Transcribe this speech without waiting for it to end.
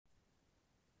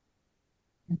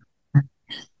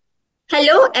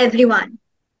Hello, everyone.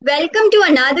 Welcome to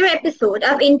another episode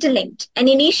of Interlinked, an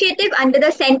initiative under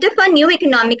the Center for New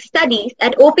Economic Studies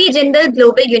at OP Jindal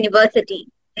Global University.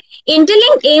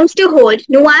 Interlinked aims to hold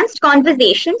nuanced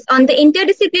conversations on the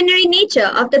interdisciplinary nature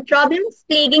of the problems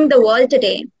plaguing the world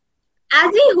today.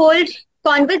 As we hold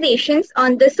conversations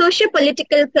on the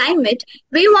socio-political climate,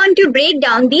 we want to break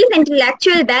down these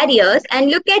intellectual barriers and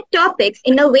look at topics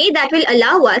in a way that will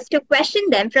allow us to question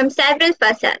them from several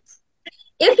facets.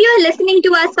 If you are listening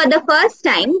to us for the first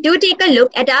time, do take a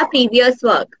look at our previous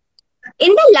work. In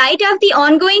the light of the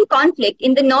ongoing conflict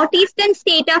in the northeastern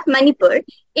state of Manipur,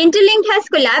 Interlinked has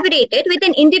collaborated with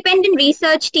an independent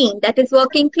research team that is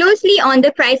working closely on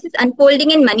the crisis unfolding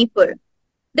in Manipur.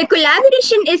 The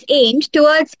collaboration is aimed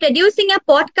towards producing a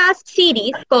podcast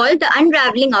series called The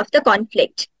Unravelling of the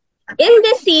Conflict. In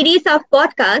this series of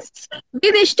podcasts, we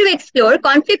wish to explore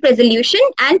conflict resolution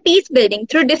and peace building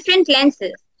through different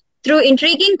lenses, through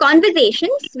intriguing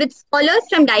conversations with scholars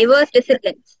from diverse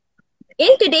disciplines. In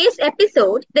today's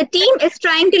episode, the team is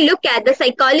trying to look at the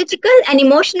psychological and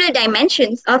emotional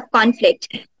dimensions of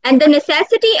conflict and the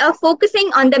necessity of focusing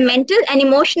on the mental and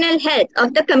emotional health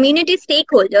of the community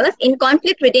stakeholders in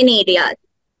conflict-ridden areas.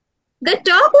 The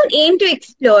talk would aim to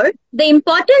explore the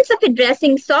importance of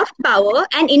addressing soft power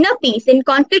and inner peace in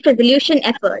conflict resolution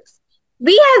efforts.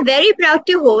 We are very proud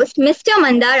to host Mr.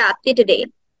 Mandar Apte today.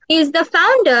 He is the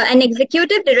founder and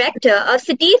executive director of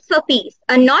Cities for Peace,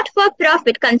 a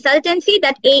not-for-profit consultancy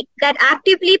that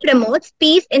actively promotes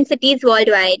peace in cities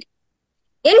worldwide.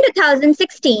 In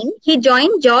 2016, he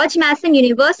joined George Mason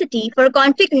University for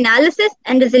conflict analysis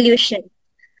and resolution.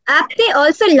 Apte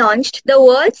also launched the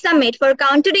World Summit for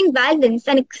Countering Violence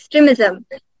and Extremism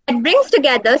that brings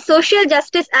together social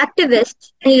justice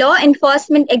activists and law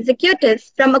enforcement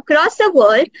executives from across the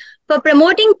world for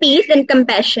promoting peace and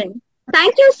compassion.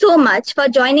 Thank you so much for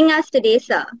joining us today,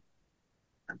 sir.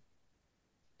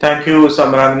 Thank you,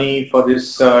 Samragnee, for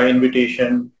this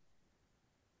invitation.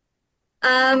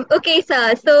 Okay,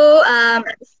 sir. So,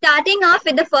 starting off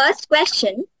with the first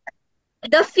question,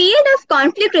 the field of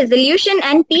conflict resolution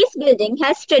and peace building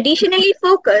has traditionally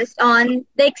focused on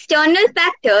the external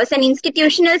factors and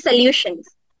institutional solutions.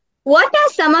 What are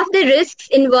some of the risks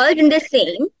involved in the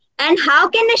same? And how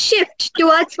can a shift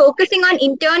towards focusing on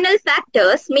internal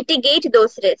factors mitigate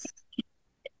those risks?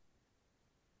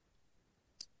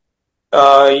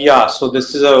 So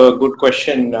this is a good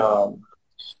question. When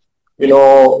we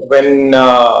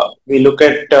look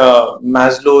at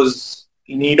Maslow's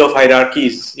need of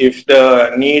hierarchies, if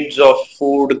the needs of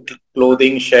food,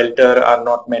 clothing, shelter are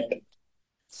not met,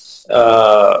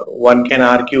 one can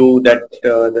argue that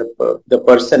the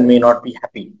person may not be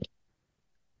happy.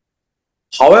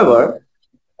 However,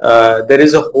 there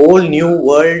is a whole new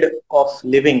world of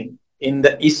living in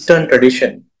the Eastern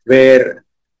tradition where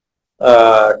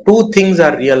two things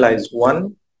are realized.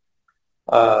 One,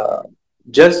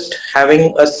 just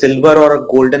having a silver or a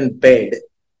golden bed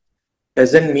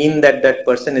doesn't mean that that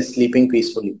person is sleeping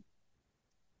peacefully.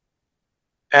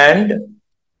 And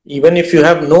even if you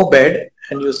have no bed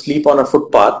and you sleep on a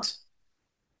footpath,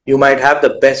 you might have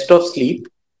the best of sleep,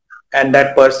 and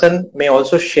that person may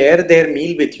also share their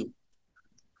meal with you.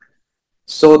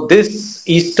 So this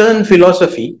Eastern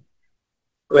philosophy,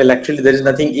 well, actually there is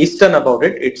nothing Eastern about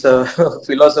it. It's a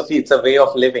philosophy, it's a way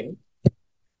of living,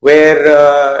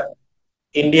 where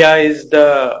India is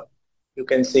the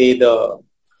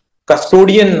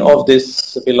custodian of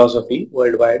this philosophy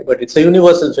worldwide, but it's a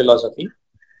universal philosophy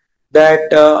that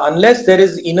unless there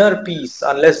is inner peace,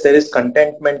 unless there is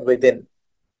contentment within,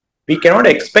 we cannot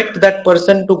expect that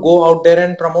person to go out there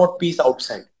and promote peace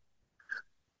outside.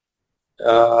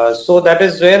 So that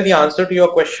is where the answer to your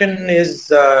question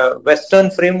is.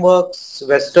 Western frameworks,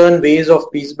 Western ways of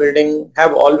peace building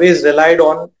have always relied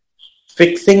on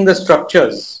fixing the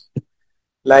structures,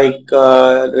 like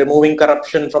removing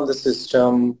corruption from the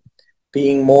system,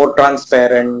 being more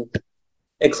transparent,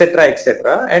 etc.,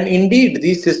 etc. And indeed,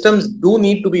 these systems do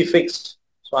need to be fixed.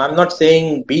 So I'm not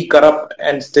saying be corrupt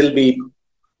and still be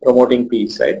promoting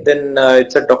peace, right? Then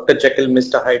it's a Dr. Jekyll,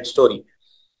 Mr. Hyde story.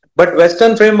 But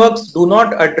Western frameworks do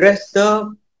not address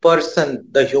the person,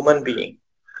 the human being,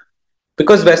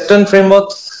 because Western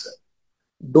frameworks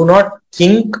do not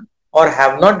think or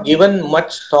have not given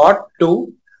much thought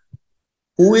to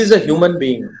who is a human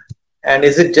being, and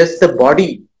is it just the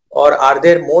body, or are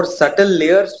there more subtle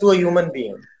layers to a human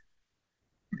being?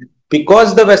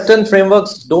 Because the Western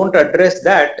frameworks don't address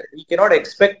that, we cannot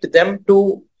expect them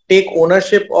to take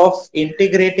ownership of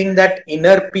integrating that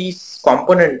inner peace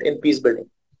component in peace building.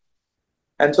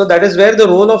 And so that is where the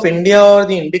role of India or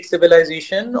the Indic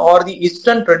civilization or the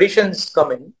Eastern traditions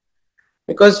come in,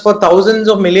 Because for thousands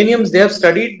of millenniums, they have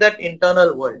studied that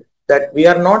internal world, that we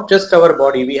are not just our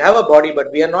body. We have a body,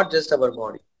 but we are not just our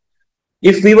body.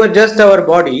 If we were just our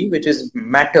body, which is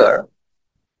matter,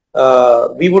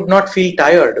 we would not feel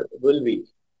tired, will we?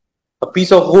 A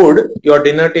piece of wood, your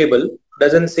dinner table,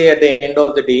 doesn't say at the end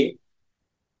of the day,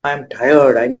 I'm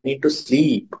tired, I need to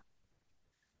sleep.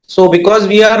 So because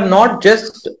we are not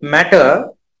just matter,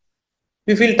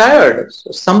 we feel tired.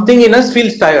 So something in us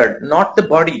feels tired, not the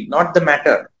body, not the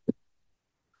matter.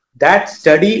 That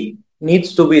study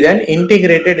needs to be then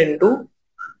integrated into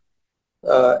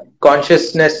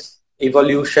consciousness,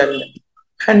 evolution,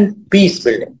 and peace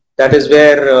building. That is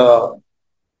where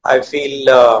I feel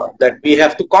that we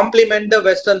have to complement the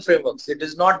Western frameworks. It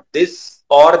is not this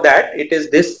or that, it is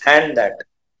this and that.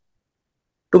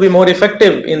 To be more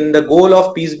effective in the goal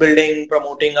of peace building,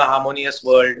 promoting a harmonious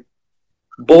world,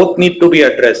 both need to be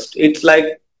addressed. It's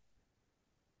like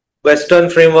Western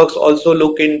frameworks also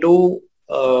look into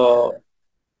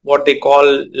what they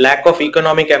call lack of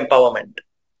economic empowerment.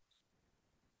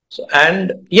 So,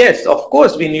 and yes, of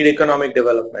course, we need economic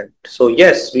development. So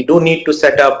yes, we do need to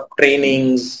set up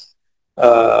trainings,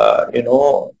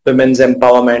 women's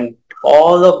empowerment.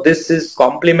 All of this is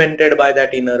complemented by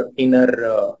that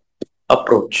inner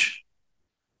approach.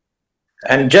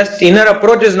 And just inner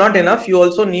approach is not enough. You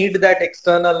also need that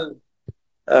external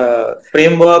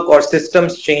framework or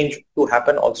systems change to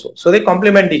happen also. So they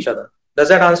complement each other. Does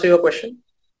that answer your question?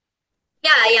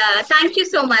 Yeah. Thank you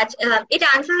so much. It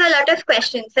answers a lot of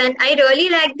questions, and I really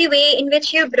like the way in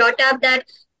which you brought up that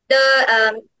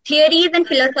the theories and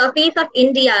philosophies of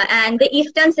India and the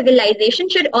Eastern civilization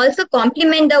should also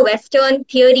complement the Western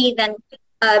theories and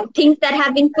things that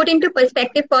have been put into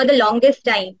perspective for the longest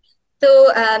time.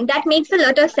 So that makes a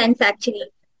lot of sense, actually.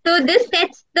 So this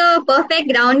sets the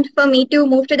perfect ground for me to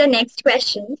move to the next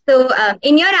question. So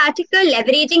in your article,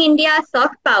 Leveraging India's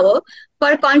Soft Power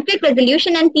for Conflict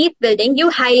Resolution and Peace Building, you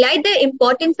highlight the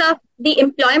importance of the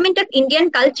employment of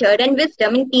Indian culture and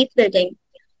wisdom in peace building.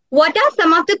 What are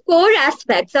some of the core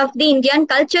aspects of the Indian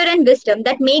culture and wisdom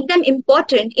that make them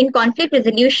important in conflict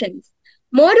resolutions?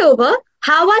 Moreover,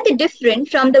 how are they different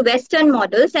from the Western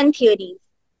models and theories?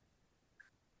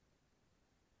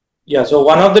 Yeah, so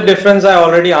one of the difference I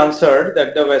already answered,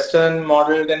 that the Western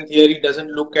model and theory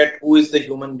doesn't look at who is the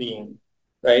human being,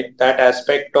 right? That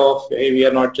aspect of, hey, we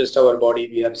are not just our body,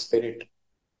 we are spirit,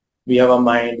 we have a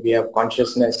mind, we have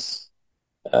consciousness.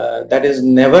 That is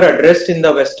never addressed in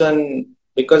the Western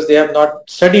because they have not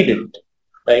studied it,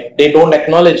 right? They don't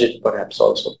acknowledge it perhaps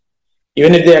also.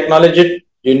 Even if they acknowledge it,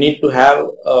 you need to have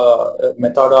a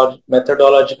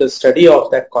methodological study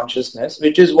of that consciousness,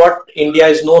 which is what India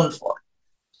is known for.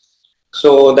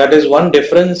 So that is one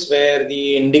difference where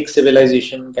the Indic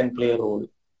civilization can play a role.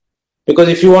 Because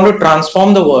if you want to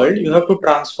transform the world, you have to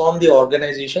transform the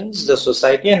organizations, the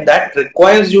society, and that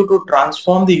requires you to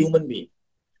transform the human being.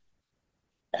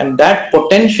 And that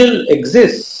potential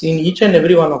exists in each and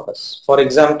every one of us. For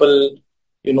example,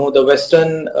 the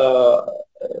Western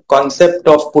concept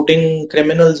of putting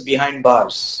criminals behind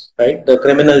bars, right? The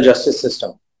criminal justice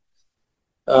system.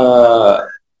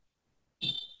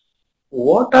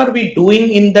 What are we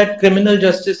doing in that criminal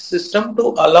justice system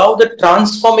to allow the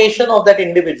transformation of that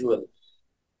individual?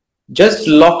 Just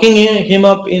locking him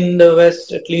up in the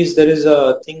West, at least there is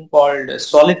a thing called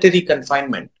solitary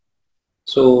confinement.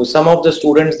 So some of the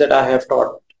students that I have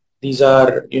taught, these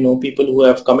are, people who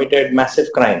have committed massive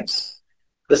crimes.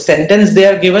 The sentence they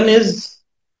are given is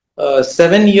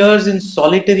 7 years in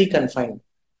solitary confinement.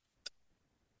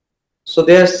 So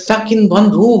they are stuck in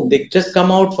one room. They just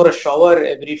come out for a shower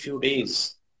every few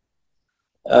days.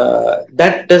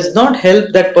 That does not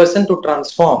help that person to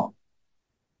transform.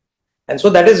 And so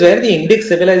that is where the Indic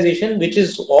civilization, which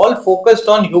is all focused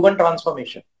on human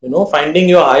transformation, finding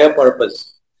your higher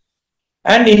purpose.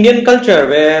 And Indian culture,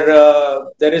 where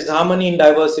there is harmony in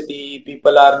diversity,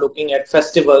 people are looking at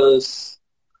festivals,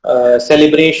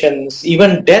 celebrations,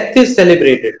 even death is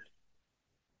celebrated.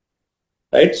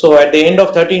 Right. So at the end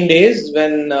of 13 days,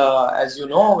 when, as you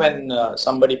know, when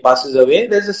somebody passes away,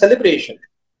 there's a celebration.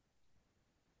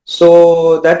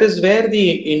 So that is where the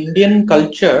Indian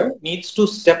culture needs to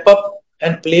step up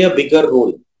and play a bigger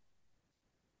role.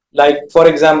 Like, for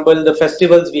example, the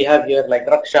festivals we have here, like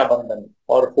Raksha Bandhan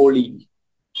or Holi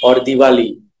or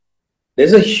Diwali.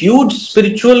 There's a huge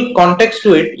spiritual context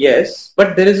to it, yes,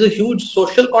 but there is a huge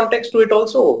social context to it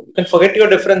also. You can forget your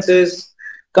differences,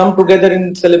 come together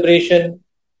in celebration,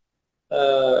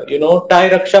 tie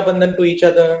Raksha Bandhan to each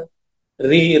other,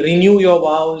 renew your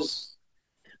vows.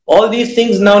 All these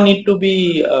things now need to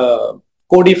be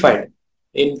codified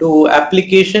into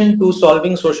application to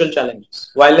solving social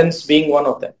challenges, violence being one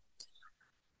of them.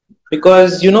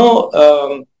 Because,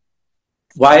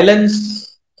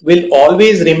 violence will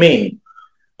always remain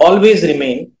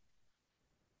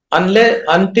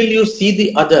until you see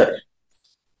the other,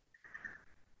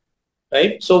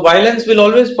 right? So violence will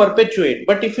always perpetuate.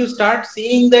 But if you start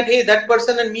seeing that, hey, that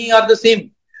person and me are the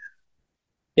same,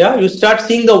 yeah, you start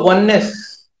seeing the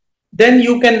oneness, then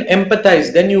you can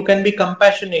empathize, then you can be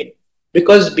compassionate,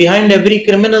 because behind every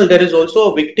criminal there is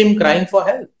also a victim crying for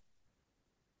help,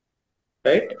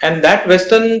 right? And that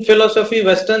Western philosophy,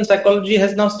 Western psychology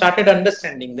has now started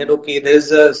understanding that, okay,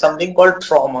 there's something called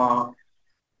trauma,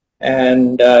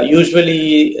 and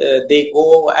usually they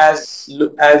go as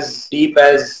deep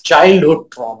as childhood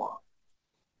trauma,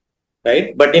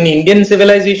 right? But in Indian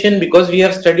civilization, because we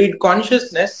have studied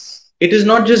consciousness, it is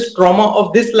not just trauma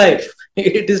of this life,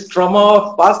 it is trauma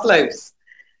of past lives,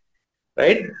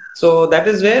 right? So that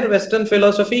is where Western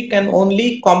philosophy can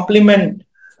only complement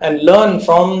and learn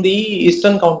from the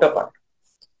Eastern counterpart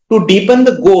to deepen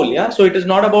the goal. Yeah, so it is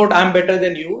not about I'm better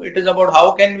than you, it is about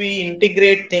how can we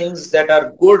integrate things that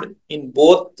are good in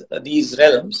both these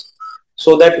realms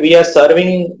so that we are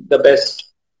serving the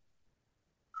best.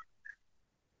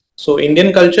 So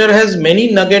Indian culture has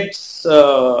many nuggets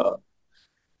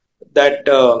that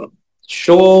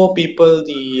show people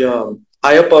the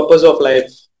higher purpose of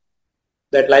life,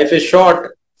 that life is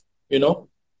short,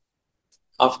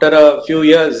 after a few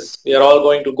years we are all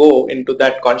going to go into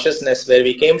that consciousness where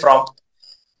we came from.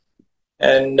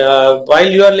 And while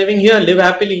you are living here, live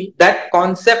happily. That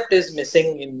concept is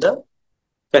missing in the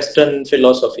Western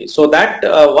philosophy. So that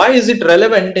why is it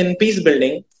relevant in peace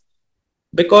building?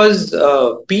 Because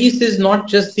peace is not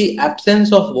just the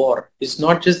absence of war. It's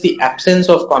not just the absence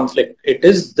of conflict. It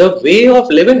is the way of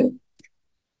living.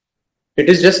 It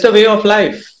is just a way of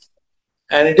life.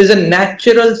 And it is a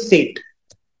natural state.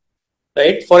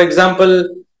 Right? For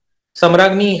example,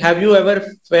 Samragnee, have you ever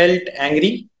felt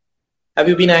angry? Have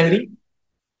you been angry?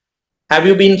 Have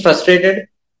you been frustrated?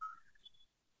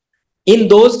 In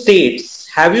those states,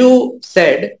 have you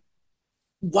said,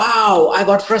 wow, I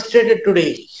got frustrated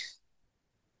today?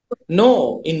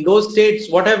 No, in those states,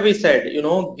 what have we said?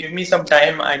 Give me some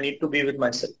time, I need to be with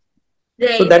myself.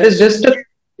 Right. So that is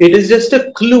just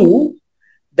a clue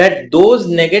that those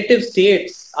negative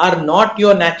states are not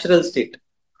your natural state.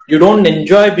 You don't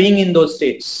enjoy being in those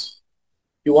states.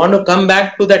 You want to come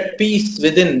back to that peace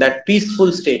within, that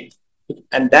peaceful state.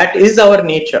 And that is our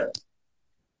nature.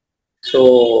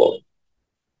 So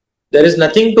there is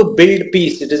nothing to build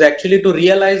peace. It is actually to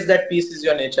realize that peace is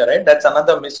your nature, right? That's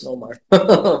another misnomer.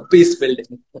 Peace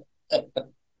building.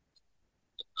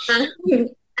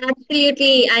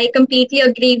 Absolutely. I completely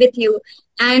agree with you.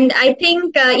 And I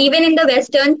think even in the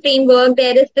Western framework,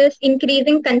 there is this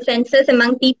increasing consensus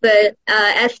among people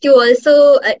as to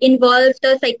also involve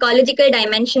the psychological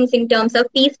dimensions in terms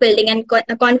of peace building and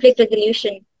conflict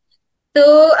resolution.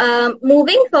 So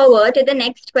moving forward to the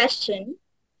next question.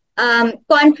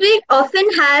 Conflict often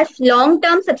has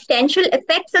long-term substantial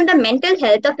effects on the mental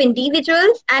health of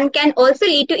individuals and can also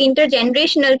lead to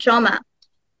intergenerational trauma.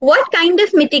 What kind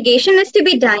of mitigation is to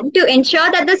be done to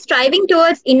ensure that the striving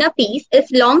towards inner peace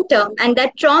is long-term and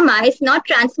that trauma is not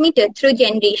transmitted through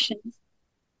generations?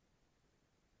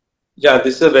 Yeah,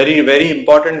 this is a very, very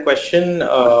important question.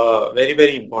 Very,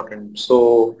 very important.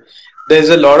 So there's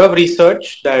a lot of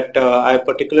research that I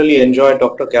particularly enjoy.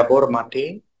 Dr. Gabor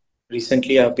Mate.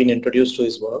 Recently, I've been introduced to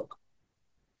his work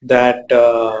that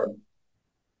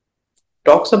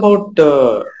talks about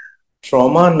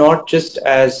trauma not just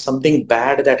as something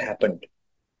bad that happened.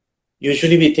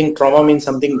 Usually we think trauma means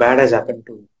something bad has happened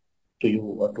to you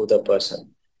or to the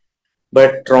person.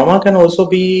 But trauma can also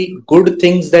be good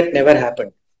things that never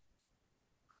happened.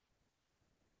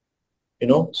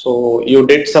 So you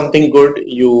did something good,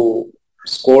 you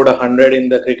scored 100 in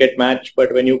the cricket match,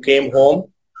 but when you came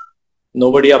home,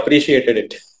 nobody appreciated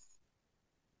it.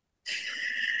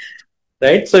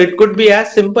 Right? So it could be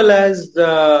as simple as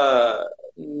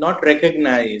not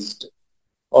recognized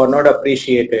or not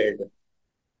appreciated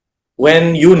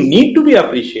when you need to be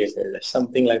appreciated,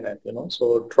 something like that,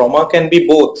 So trauma can be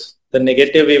both the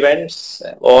negative events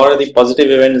or the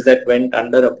positive events that went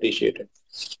underappreciated.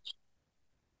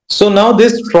 So now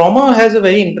this trauma has a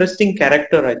very interesting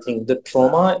character, I think. The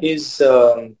trauma is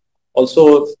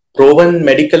also proven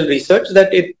medical research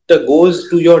that it goes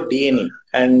to your DNA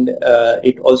and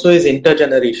it also is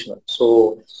intergenerational.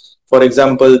 So, for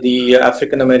example, the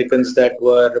African Americans that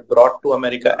were brought to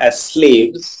America as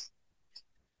slaves,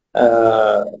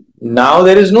 now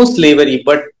there is no slavery,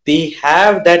 but they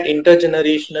have that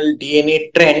intergenerational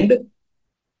DNA trend,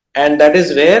 and that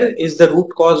is where is the root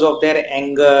cause of their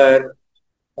anger,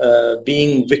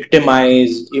 being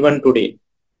victimized even today.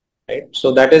 right?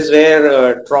 So that is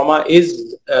where trauma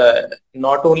is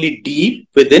not only deep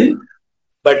within,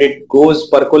 but it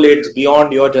percolates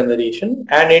beyond your generation,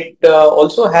 and it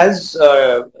also has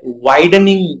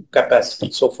widening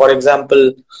capacity. So, for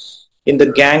example, in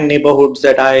the gang neighborhoods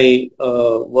that I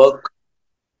work,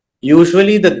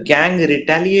 usually the gang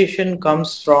retaliation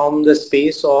comes from the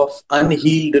space of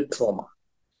unhealed trauma,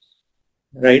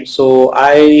 right? So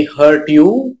I hurt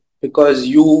you because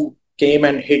you came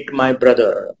and hit my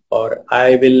brother, or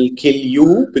I will kill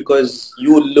you because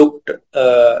you looked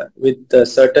with a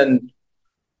certain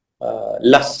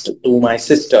lust to my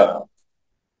sister,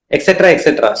 etc.,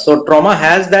 etc. So trauma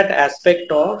has that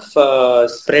aspect of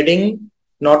spreading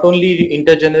not only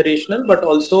intergenerational but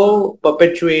also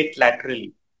perpetuate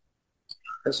laterally.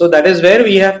 And so that is where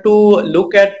we have to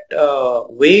look at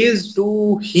ways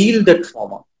to heal the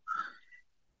trauma.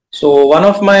 So one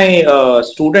of my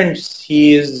students,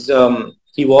 he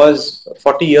was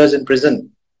 40 years in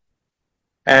prison,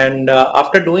 and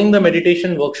after doing the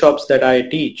meditation workshops that I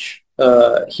teach,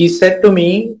 he said to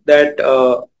me that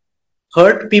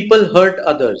hurt people hurt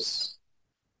others.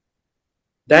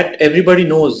 That everybody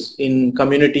knows in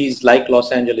communities like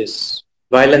Los Angeles,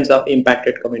 violence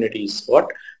impacted communities. What?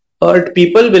 Hurt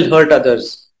people will hurt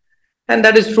others. And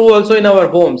that is true also in our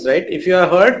homes, right? If you are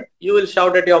hurt, you will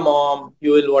shout at your mom,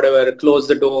 you will whatever, close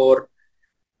the door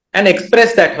and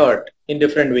express that hurt in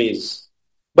different ways.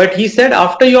 But he said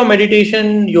after your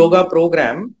meditation yoga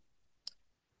program,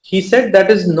 he said that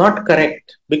is not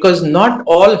correct, because not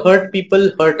all hurt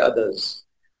people hurt others.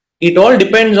 It all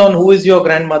depends on who is your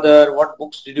grandmother, what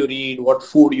books did you read, what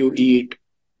food you eat.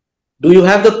 Do you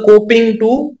have the coping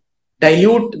to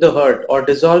dilute the hurt or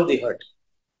dissolve the hurt?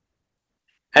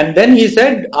 And then he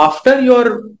said, after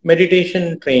your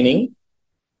meditation training,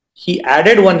 he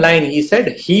added one line. He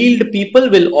said, healed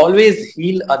people will always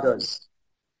heal others.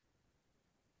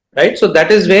 Right? So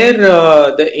that is where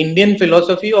the Indian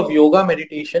philosophy of yoga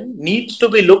meditation needs to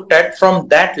be looked at from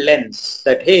that lens,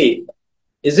 that, hey,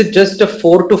 is it just a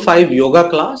 4 to 5 yoga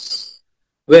class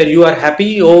where you are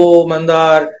happy? Oh,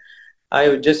 Mandar,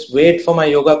 I just wait for my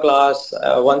yoga class.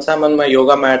 Once I'm on my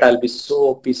yoga mat, I'll be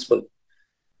so peaceful.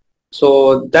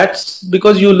 So that's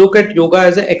because you look at yoga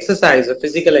as an exercise, a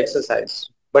physical exercise.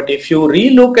 But if you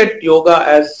re-look at yoga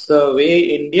as the way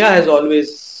India has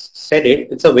always said it,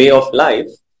 it's a way of life.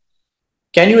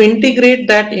 Can you integrate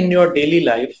that in your daily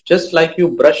life, just like you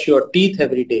brush your teeth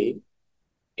every day?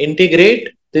 Integrate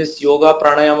this yoga,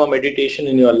 pranayama, meditation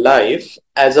in your life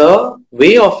as a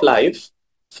way of life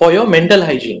for your mental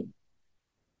hygiene.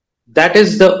 That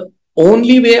is the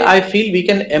only way I feel we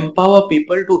can empower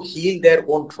people to heal their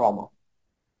own trauma.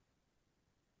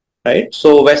 Right?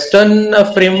 So Western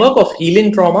framework of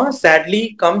healing trauma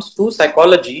sadly comes to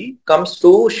psychology, comes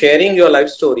to sharing your life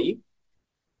story,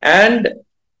 and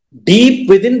deep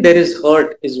within there is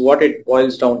hurt is what it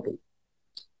boils down to.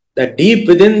 That deep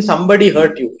within somebody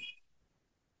hurt you.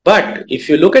 But if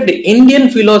you look at the Indian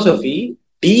philosophy,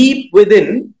 deep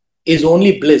within is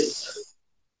only bliss.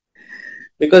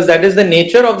 Because that is the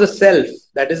nature of the self.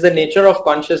 That is the nature of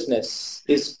consciousness.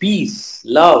 Is peace,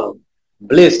 love,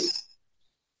 bliss.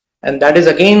 And that is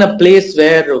again a place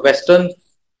where Western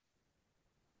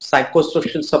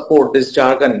psychosocial support, this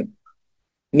jargon,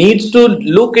 needs to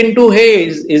look into, hey,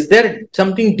 is there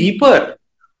something deeper?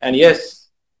 And yes,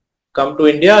 come to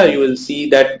India, you will see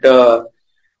that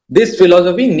this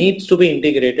philosophy needs to be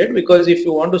integrated, because if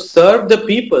you want to serve the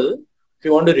people, if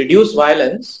you want to reduce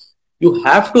violence, you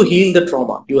have to heal the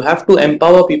trauma. You have to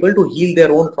empower people to heal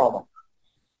their own trauma.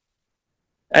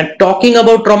 And talking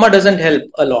about trauma doesn't help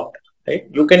a lot. Right?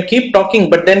 You can keep talking,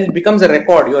 but then it becomes a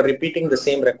record. You are repeating the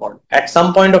same record. At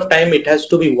some point of time, it has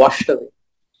to be washed away.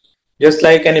 Just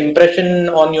like an impression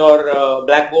on your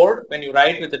blackboard, when you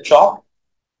write with a chalk,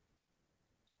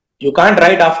 you can't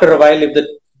write after a while if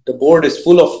the board is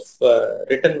full of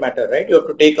written matter, right? You have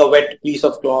to take a wet piece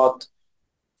of cloth,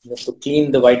 you have to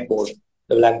clean the whiteboard,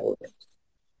 the blackboard.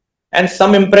 And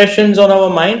some impressions on our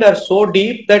mind are so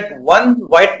deep that one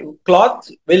white cloth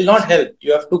will not help.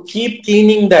 You have to keep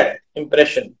cleaning that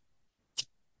impression.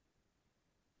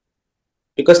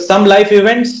 Because some life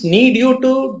events need you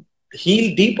to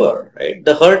heal deeper, right?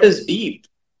 The hurt is deep.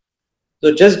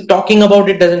 So just talking about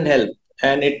it doesn't help,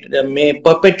 and it may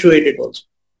perpetuate it also.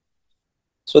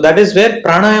 So that is where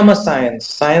pranayama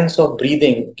science of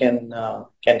breathing can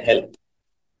help.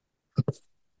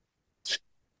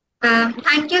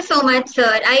 Thank you so much,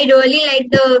 sir. I really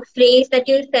like the phrase that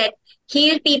you said,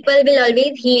 heal people will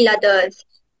always heal others.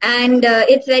 And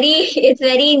it's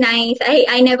very nice.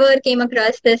 I never came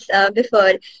across this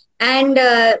before. And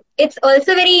it's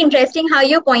also very interesting how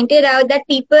you pointed out that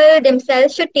people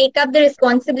themselves should take up the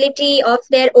responsibility of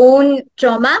their own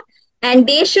trauma, and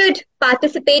they should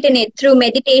participate in it through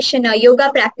meditation or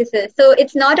yoga practices. So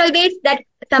it's not always that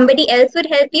somebody else would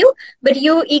help you, but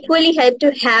you equally have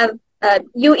to help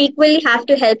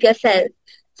yourself.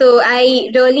 So I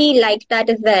really like that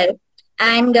as well.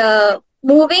 And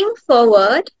moving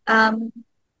forward,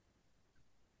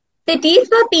 Cities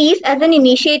for Peace as an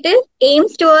initiative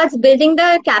aims towards building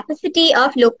the capacity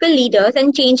of local leaders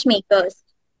and change makers.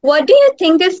 What do you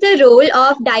think is the role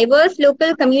of diverse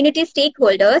local community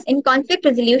stakeholders in conflict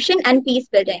resolution and peace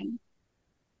building?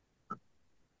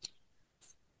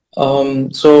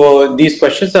 So these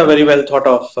questions are very well thought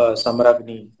of,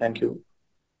 Samragnee. Thank you.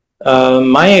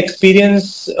 My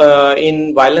experience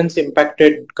in violence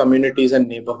impacted communities and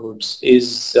neighborhoods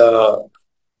is,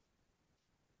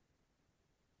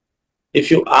 if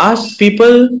you ask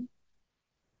people,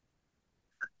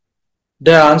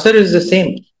 their answer is the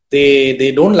same.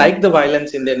 They don't like the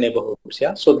violence in their neighborhoods.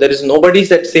 Yeah. So there is nobody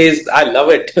that says, I love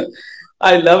it.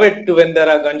 I love it when there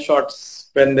are gunshots,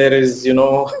 when there is,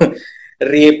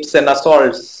 rapes and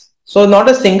assaults. So not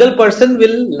a single person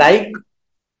will like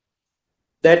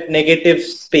that negative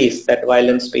space, that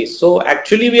violent space. So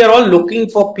actually we are all looking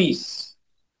for peace.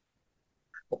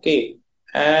 Okay.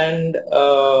 And,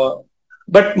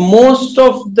 but most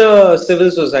of the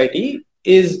civil society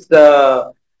is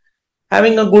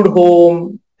having a good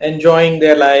home, enjoying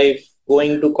their life,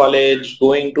 going to college,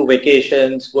 going to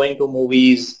vacations, going to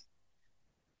movies.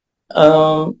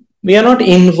 We are not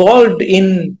involved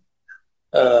in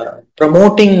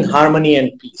promoting harmony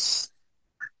and peace.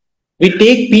 We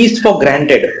take peace for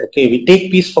granted. Okay, we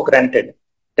take peace for granted.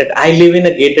 That I live in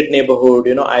a gated neighborhood.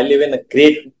 I live in a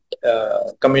great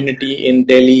community in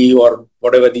Delhi or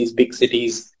whatever these big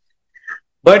cities.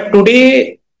 But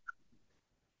today,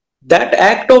 that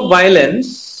act of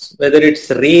violence, whether it's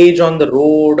rage on the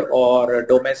road or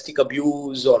domestic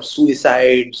abuse or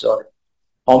suicides or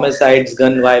homicides,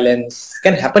 gun violence,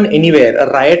 can happen anywhere.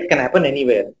 A riot can happen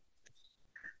anywhere.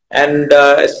 And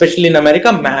especially in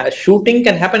America, shooting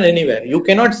can happen anywhere. You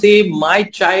cannot say my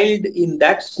child in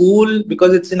that school,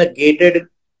 because it's in a gated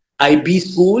IB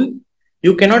school,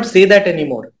 you cannot say that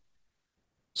anymore.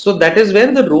 So that is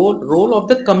where the role of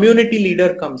the community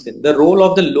leader comes in, the role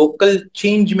of the local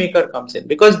change maker comes in,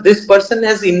 because this person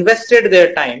has invested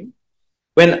their time.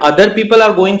 When other people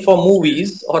are going for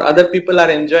movies or other people are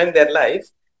enjoying their life,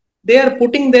 they are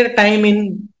putting their time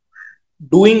in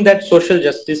doing that social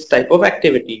justice type of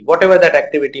activity, whatever that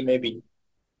activity may be.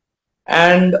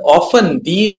 And often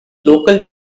these local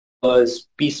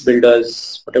peace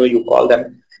builders, whatever you call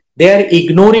them, they are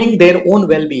ignoring their own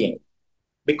well-being.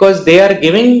 Because they are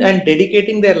giving and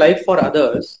dedicating their life for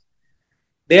others,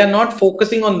 they are not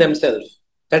focusing on themselves.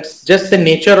 That's just the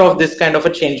nature of this kind of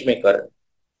a change maker.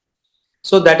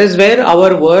 So that is where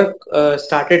our work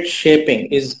started shaping,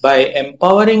 is by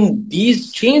empowering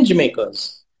these change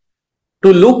makers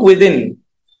to look within,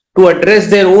 to address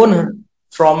their own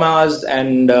traumas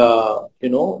and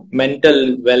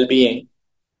mental well-being.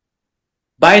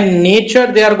 By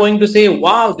nature, they are going to say,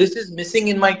 wow, this is missing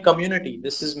in my community.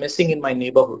 This is missing in my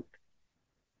neighborhood.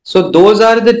 So those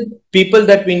are the people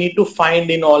that we need to find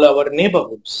in all our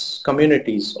neighborhoods,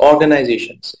 communities,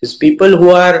 organizations. Is people who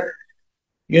are,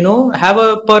 have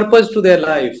a purpose to their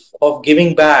life of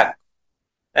giving back.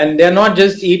 And they're not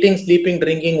just eating, sleeping,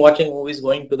 drinking, watching movies,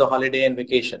 going to the holiday and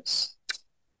vacations.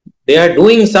 They are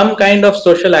doing some kind of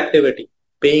social activity,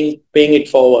 paying it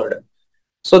forward.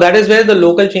 So that is where the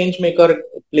local change maker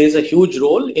plays a huge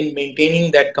role in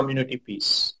maintaining that community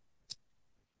peace.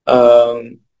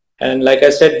 And like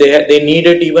I said, they need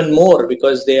it even more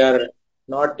because they are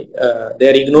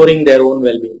ignoring their own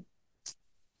well-being.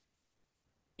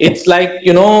 It's like,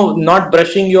 not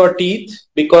brushing your teeth,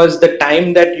 because the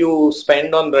time that you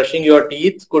spend on brushing your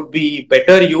teeth could be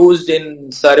better used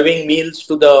in serving meals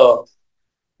to the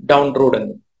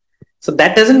downtrodden. So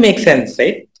that doesn't make sense,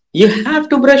 right? You have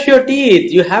to brush your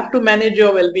teeth. You have to manage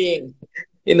your well-being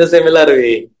in a similar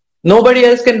way. Nobody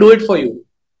else can do it for you,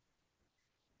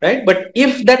 right? But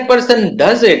if that person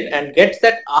does it and gets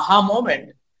that aha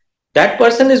moment, that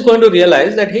person is going to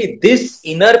realize that, hey, this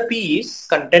inner peace,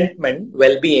 contentment,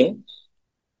 well-being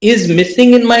is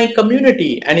missing in my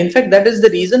community. And in fact, that is the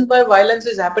reason why violence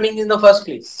is happening in the first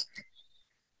place.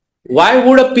 Why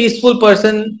would a peaceful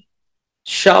person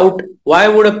shout? Why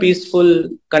would a peaceful,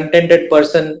 contented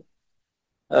person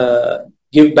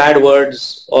give bad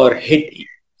words or hit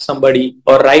somebody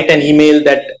or write an email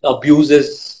that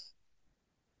abuses?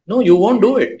 No, you won't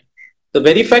do it. The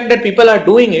very fact that people are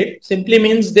doing it simply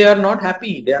means they are not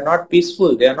happy, they are not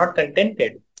peaceful, they are not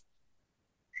contented.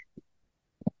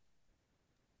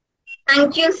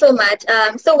 Thank you so much.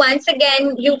 So once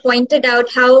again, you pointed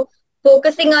out how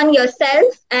focusing on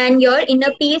yourself and your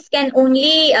inner peace can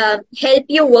only help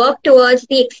you work towards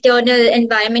the external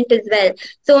environment as well.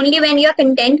 So only when you're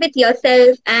content with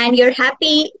yourself and you're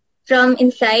happy from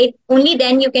inside, only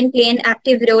then you can play an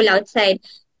active role outside.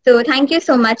 So thank you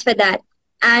so much for that.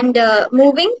 And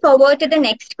moving forward to the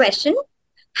next question.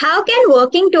 How can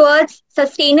working towards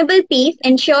sustainable peace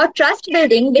ensure trust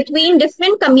building between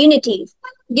different communities?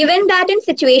 Given that in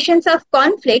situations of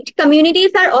conflict,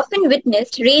 communities are often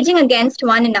witnessed raging against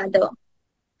one another.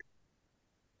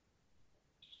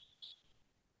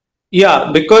 Yeah,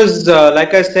 because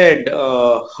like I said,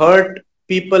 hurt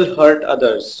people hurt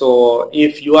others. So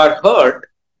if you are hurt,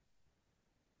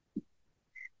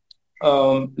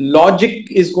 logic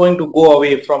is going to go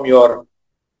away from your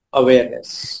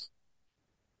awareness,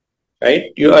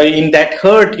 right? You are in that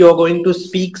hurt, you're going to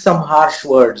speak some harsh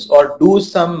words or do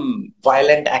some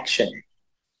violent action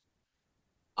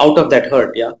out of that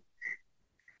hurt. Yeah.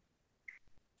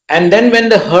 And then when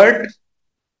the hurt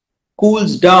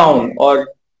cools down or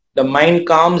the mind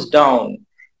calms down,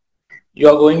 you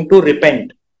are going to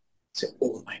repent. Say,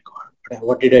 oh my God,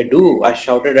 what did I do? I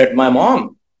shouted at my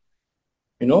mom.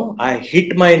 I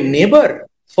hit my neighbor.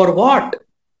 For what?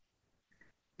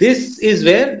 This is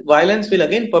where violence will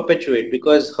again perpetuate,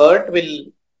 because hurt will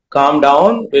calm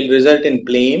down, will result in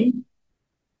blame.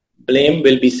 Blame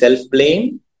will be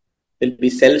self-blame, will be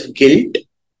self-guilt.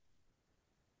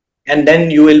 And then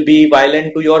you will be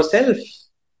violent to yourself.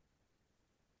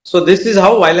 So this is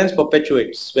how violence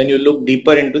perpetuates when you look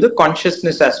deeper into the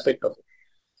consciousness aspect of it.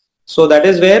 So that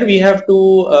is where we have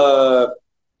to,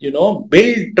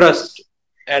 build trust.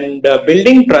 And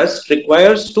building trust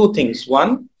requires two things.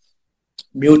 One,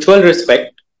 mutual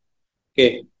respect.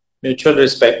 Okay, mutual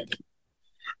respect.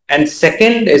 And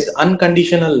second is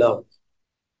unconditional love.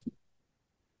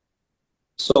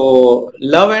 So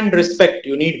love and respect,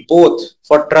 you need both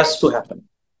for trust to happen.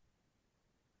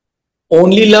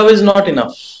 Only love is not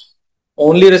enough.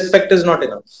 Only respect is not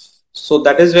enough. So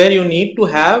that is where you need to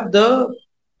have the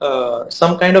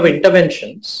some kind of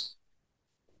interventions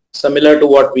similar to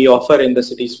what we offer in the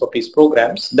Cities for Peace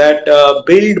programs that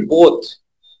build both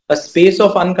a space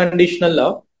of unconditional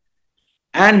love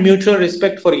and mutual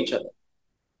respect for each other.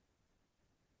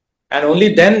 And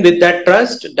only then, with that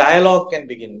trust, dialogue can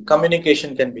begin,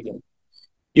 communication can begin.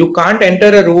 You can't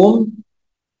enter a room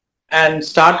and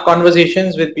start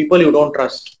conversations with people you don't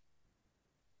trust.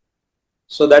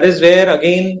 So that is where,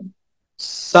 again,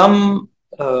 some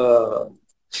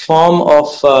form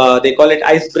of, they call it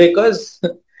icebreakers,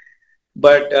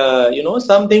 but,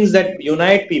 some things that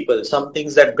unite people, some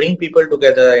things that bring people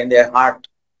together in their heart.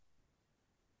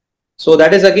 So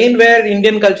that is again where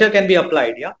Indian culture can be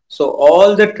applied. Yeah. So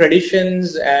all the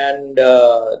traditions and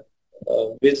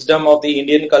wisdom of the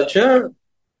Indian culture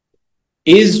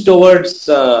is towards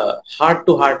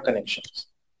heart-to-heart connections.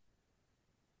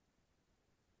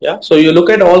 Yeah. So you look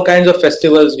at all kinds of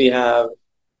festivals we have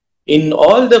in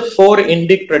all the four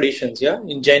Indic traditions. Yeah.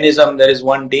 In Jainism, there is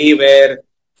one day where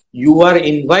you are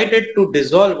invited to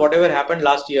dissolve whatever happened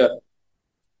last year.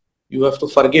 You have to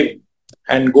forgive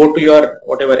and go to your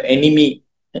whatever enemy.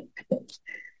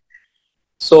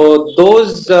 So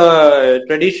those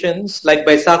traditions, like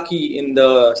Baisakhi in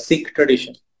the Sikh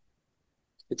tradition,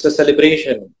 it's a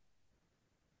celebration.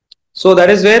 So that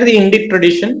is where the Indic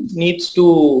tradition needs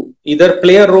to either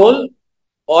play a role,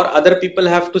 or other people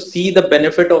have to see the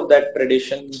benefit of that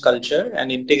tradition, culture, and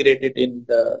integrate it in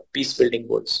the peace building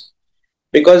goals.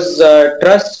 Because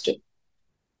trust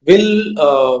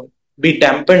will be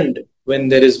dampened when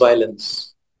there is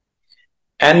violence.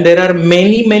 And there are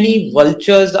many, many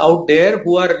vultures out there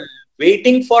who are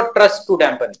waiting for trust to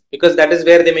dampen, because that is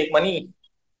where they make money.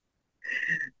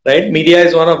 Right? Media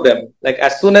is one of them. Like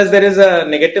as soon as there is a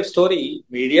negative story,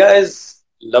 media is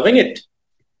loving it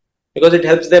because it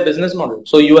helps their business model.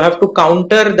 So you have to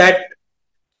counter that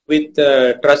with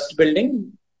trust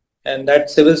building, and that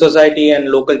civil society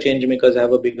and local change makers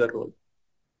have a bigger role.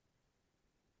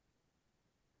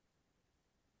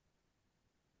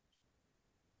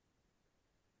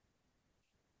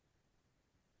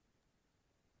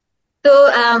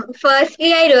 So,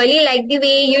 firstly, I really like the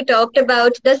way you talked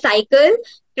about the cycle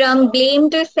from blame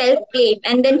to self-blame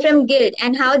and then from guilt,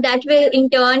 and how that will in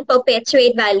turn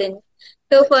perpetuate violence.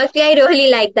 So, firstly, I really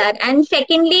like that. And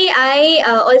secondly, I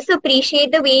also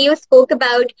appreciate the way you spoke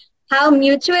about how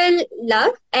mutual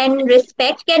love and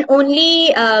respect can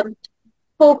only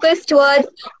focus towards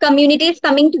communities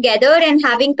coming together and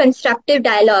having constructive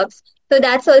dialogues. So,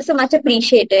 that's also much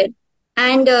appreciated.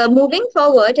 And moving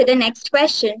forward to the next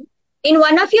question. In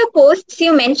one of your posts,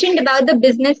 you mentioned about the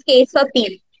business case for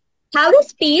peace. How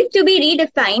is peace to be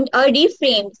redefined or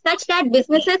reframed such that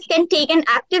businesses can take an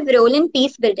active role in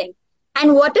peace building?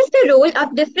 And what is the role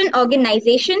of different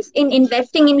organizations in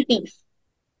investing in peace?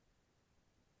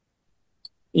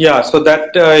 Yeah, so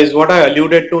that is what I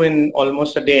alluded to in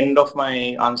almost at the end of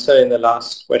my answer in the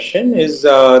last question is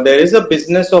there is a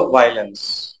business of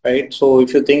violence, right? So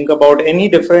if you think about any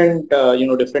different,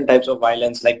 different types of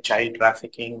violence like child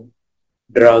trafficking,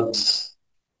 drugs,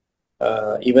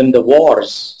 even the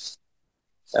wars,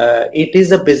 it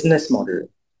is a business model.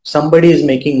 Somebody is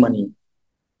making money.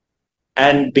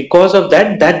 And because of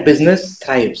that, that business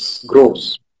thrives,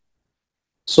 grows.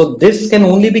 So this can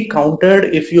only be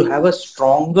countered if you have a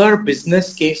stronger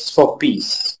business case for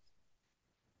peace.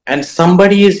 And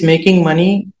somebody is making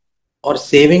money or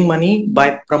saving money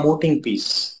by promoting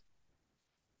peace.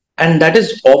 And that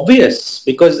is obvious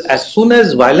because as soon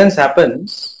as violence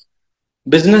happens,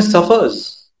 business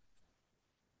suffers.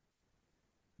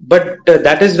 But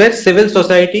that is where civil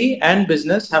society and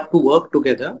business have to work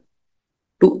together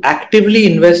to actively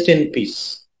invest in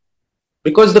peace.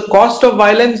 Because the cost of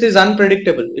violence is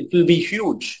unpredictable. It will be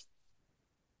huge.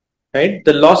 Right?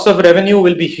 The loss of revenue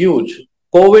will be huge.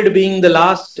 COVID being the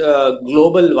last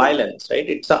global violence, right?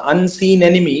 It's an unseen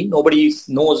enemy. Nobody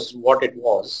knows what it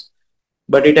was.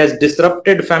 But it has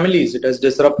disrupted families. It has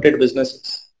disrupted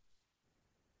businesses.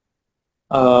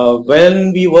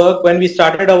 When we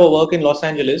started our work in Los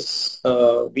Angeles,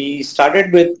 we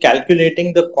started with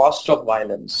calculating the cost of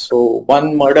violence. So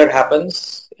one murder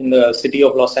happens in the city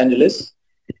of Los Angeles.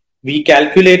 We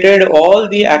calculated all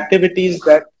the activities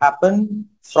that happen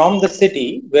from the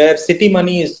city where city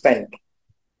money is spent.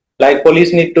 Like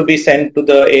police need to be sent to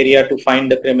the area to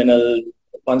find the criminal.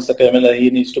 Once the criminal, he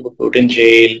needs to be put in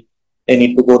jail. They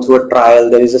need to go through a trial.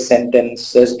 There is a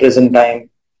sentence. There's prison time.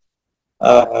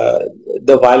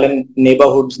 The violent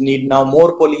neighborhoods need now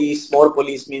more police. More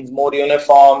police means more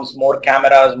uniforms, more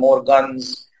cameras, more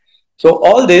guns. So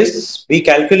all this, we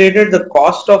calculated the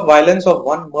cost of violence of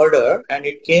one murder and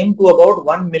it came to about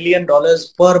 $1 million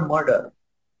per murder.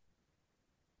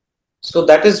 So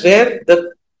that is where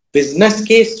the business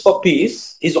case for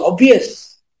peace is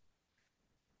obvious.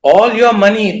 All your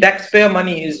money, taxpayer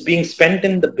money, is being spent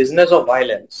in the business of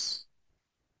violence.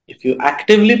 If you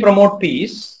actively promote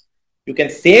peace, you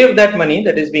can save that money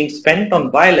that is being spent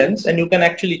on violence and you can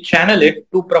actually channel it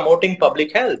to promoting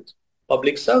public health,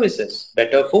 public services,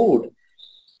 better food.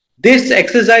 This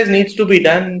exercise needs to be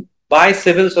done by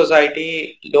civil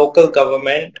society, local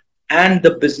government, and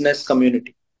the business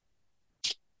community.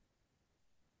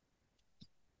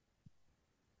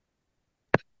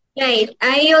 Right.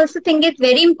 I also think it's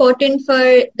very important for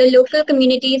the local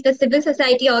communities, the civil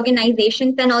society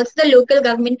organizations, and also the local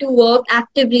government to work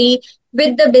actively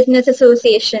with the business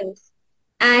associations.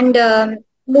 And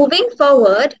moving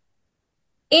forward,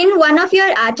 in one of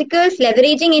your articles,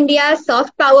 Leveraging India's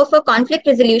Soft Power for Conflict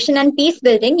Resolution and Peace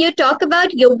Building, you talk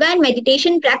about yoga and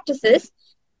meditation practices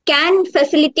can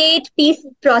facilitate peace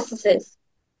processes.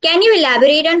 Can you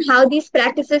elaborate on how these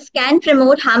practices can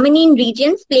promote harmony in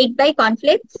regions plagued by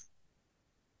conflicts?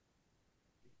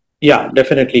 Yeah,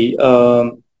 definitely.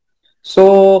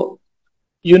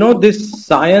 This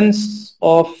science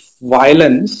of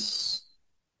violence,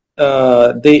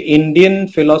 the Indian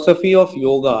philosophy of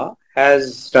yoga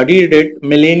has studied it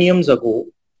millenniums ago,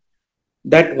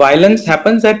 that violence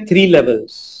happens at three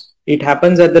levels. It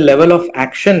happens at the level of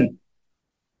action,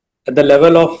 at the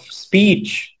level of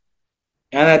speech,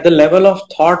 and at the level of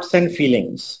thoughts and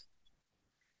feelings.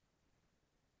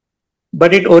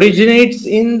 But it originates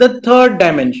in the third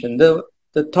dimension, the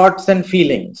thoughts and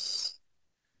feelings.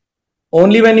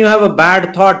 Only when you have a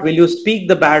bad thought will you speak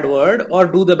the bad word or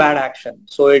do the bad action.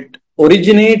 So it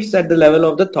originates at the level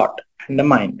of the thought and the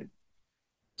mind.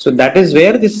 So that is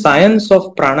where the science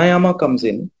of pranayama comes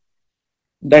in,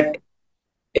 that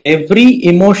every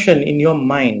emotion in your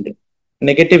mind,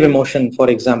 negative emotion, for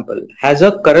example, has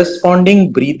a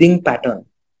corresponding breathing pattern.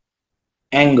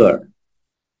 Anger,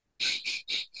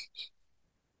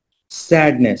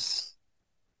 sadness,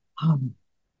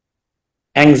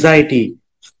 anxiety,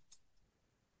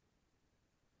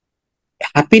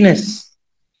 happiness.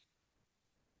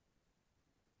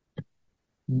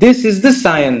 This is the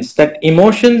science that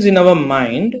emotions in our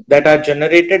mind that are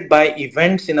generated by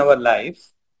events in our life,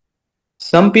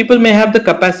 some people may have the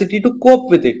capacity to cope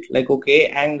with it. Like, okay,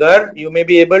 anger, you may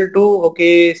be able to,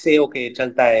 say,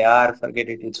 chalta hai yaar, forget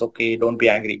it, it's okay, don't be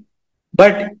angry.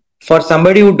 But for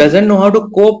somebody who doesn't know how to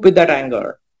cope with that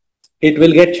anger, it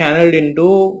will get channeled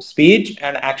into speech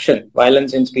and action,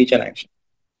 violence in speech and action.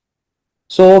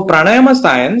 So pranayama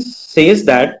science says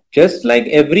that just like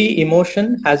every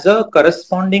emotion has a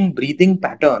corresponding breathing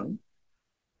pattern,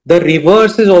 the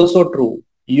reverse is also true.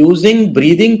 Using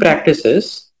breathing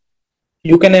practices,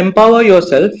 you can empower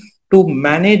yourself to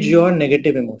manage your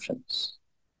negative emotions.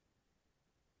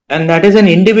 And that is an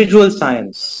individual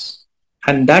science.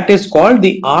 And that is called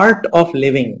the art of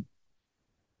living.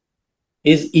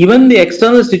 Is even the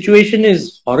external situation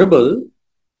is horrible,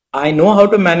 I know how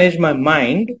to manage my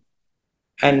mind.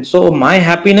 And so my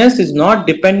happiness is not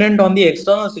dependent on the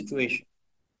external situation.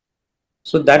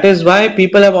 So that is why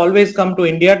people have always come to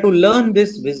India to learn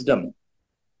this wisdom.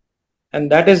 And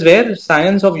that is where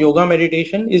science of yoga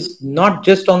meditation is not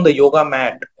just on the yoga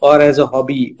mat or as a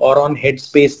hobby or on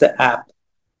Headspace, the app.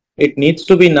 It needs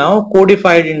to be now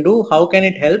codified into how can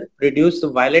it help reduce the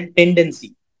violent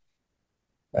tendency,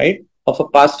 right, of a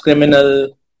past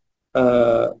criminal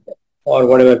or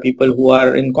whatever, people who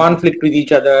are in conflict with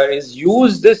each other, is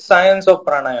use this science of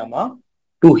pranayama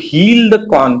to heal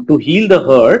the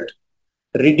hurt,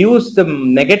 reduce the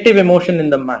negative emotion in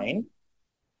the mind.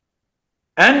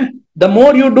 And the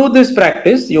more you do this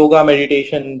practice, yoga,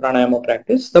 meditation, pranayama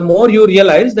practice, the more you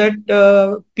realize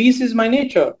that peace is my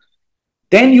nature.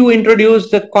 Then you introduce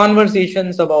the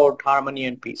conversations about harmony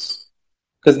and peace.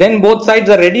 Because then both sides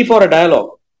are ready for a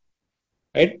dialogue,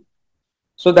 right?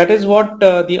 So that is what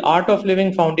the Art of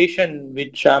Living Foundation,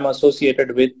 which I'm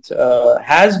associated with,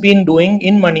 has been doing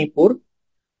in Manipur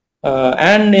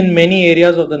and in many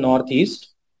areas of the Northeast.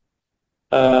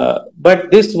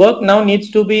 But this work now needs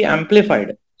to be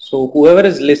amplified. So whoever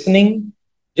is listening,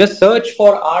 just search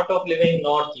for Art of Living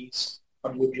Northeast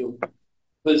on YouTube.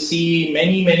 You'll see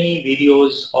many, many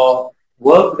videos of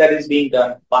work that is being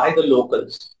done by the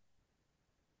locals.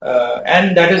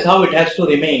 And that is how it has to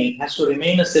remain. It has to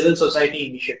remain a civil society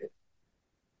initiative.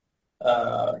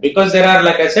 Because there are,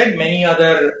 like I said, many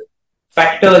other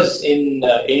factors in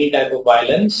any type of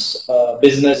violence,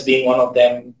 business being one of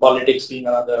them, politics being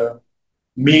another,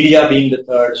 media being the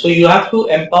third. So you have to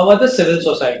empower the civil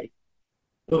society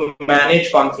to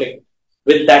manage conflict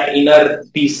with that inner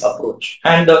peace approach.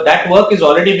 And that work is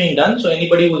already being done. So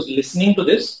anybody who's listening to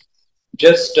this,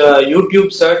 just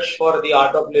YouTube search for the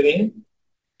Art of Living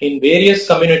in various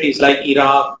communities like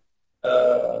Iraq,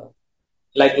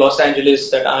 like Los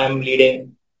Angeles that I am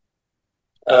leading.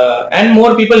 And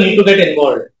more people need to get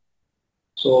involved.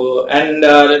 So, and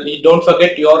don't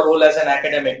forget your role as an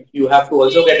academic. You have to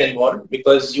also get involved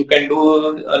because you can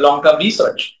do a long-term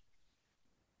research.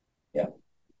 Yeah.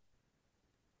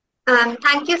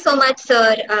 Thank you so much,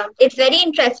 sir. It's very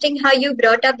interesting how you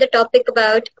brought up the topic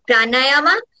about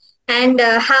pranayama and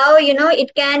how,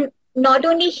 it can not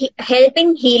only help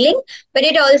in healing, but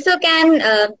it also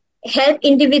can help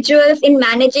individuals in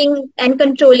managing and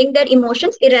controlling their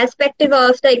emotions irrespective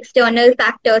of the external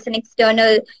factors and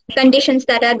external conditions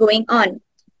that are going on.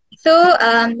 So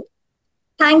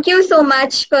thank you so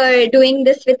much for doing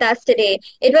this with us today.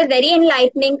 It was very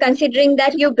enlightening considering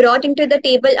that you brought into the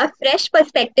table a fresh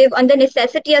perspective on the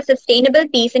necessity of sustainable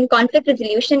peace in conflict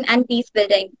resolution and peace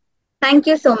building. Thank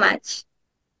you so much.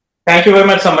 Thank you very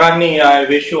much, Samragnee. I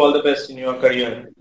wish you all the best in your career.